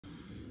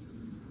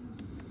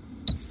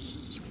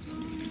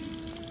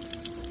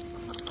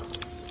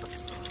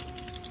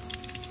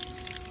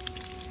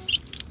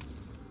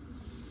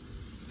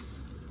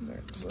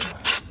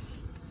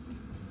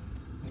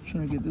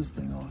Try to get this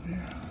thing off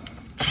here.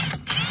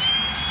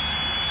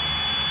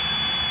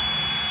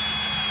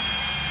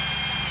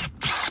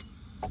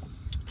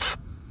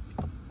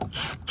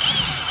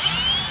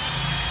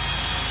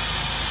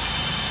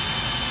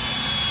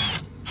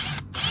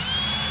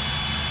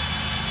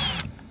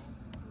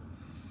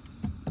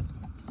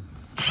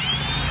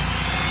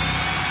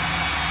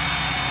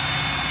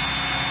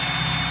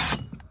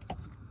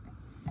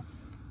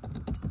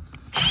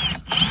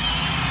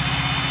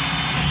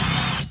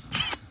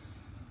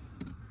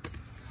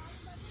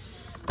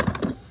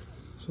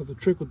 So the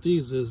trick with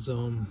these is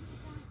when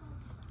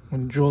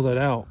you drill that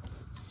out,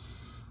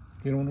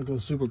 you don't want to go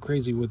super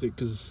crazy with it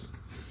because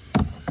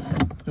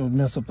it would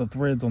mess up the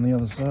threads on the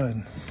other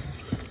side.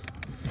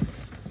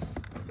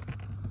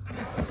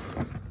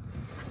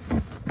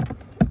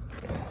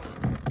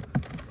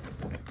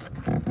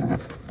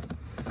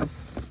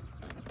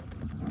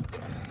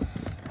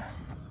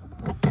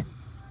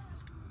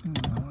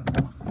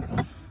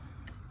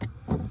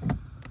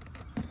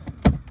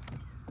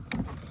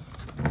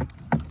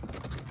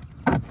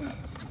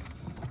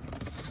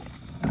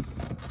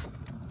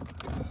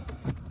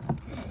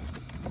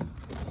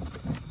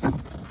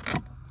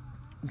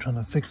 Trying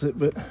to fix it,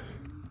 but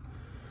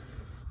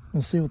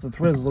we'll see what the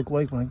threads look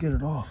like when I get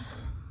it off.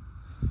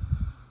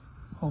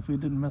 Hopefully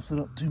it didn't mess it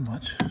up too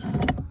much.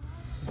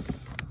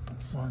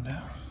 Find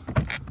out.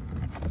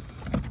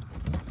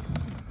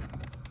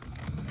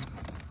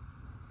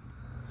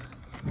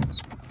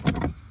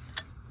 I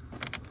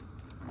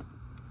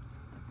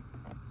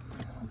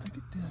don't think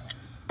it did.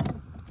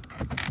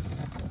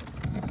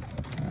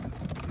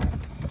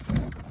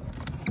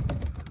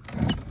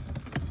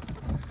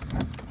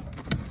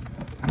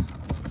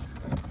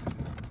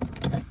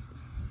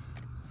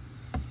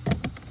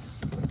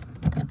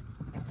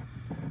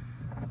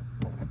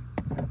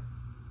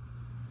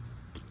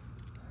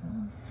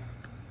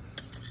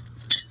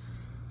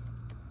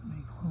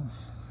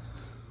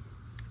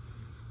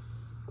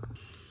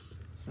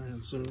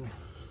 Alright, so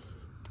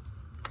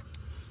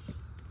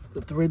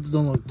the threads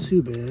don't look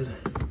too bad.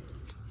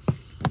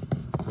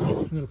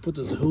 I'm gonna put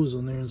this hose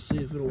on there and see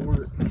if it'll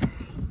work.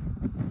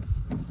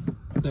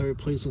 That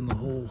replacing the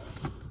whole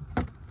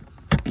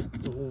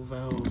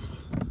valve.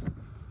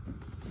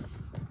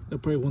 They'll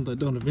probably want that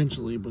done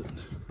eventually, but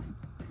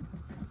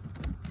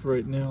for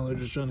right now they're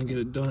just trying to get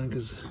it done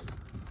because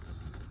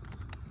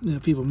they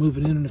have people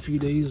moving in a few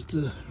days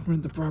to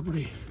rent the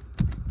property.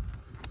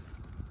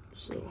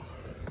 So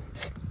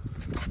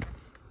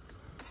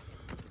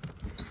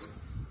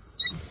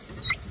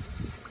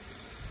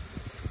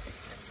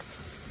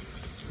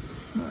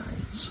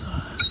alright, so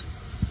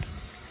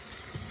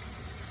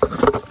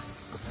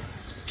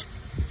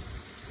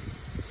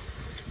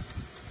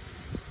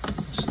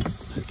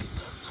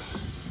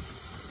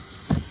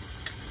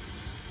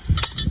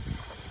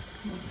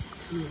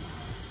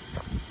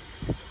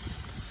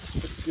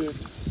good.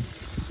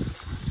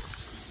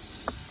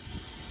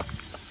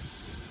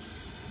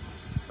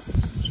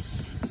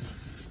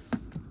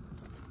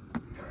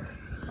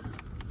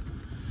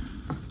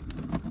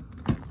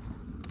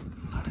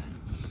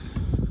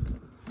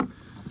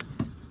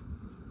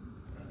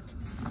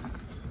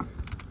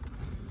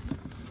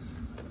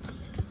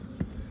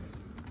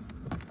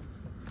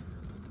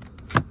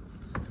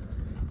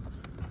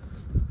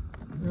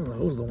 The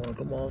hose don't want to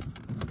come off.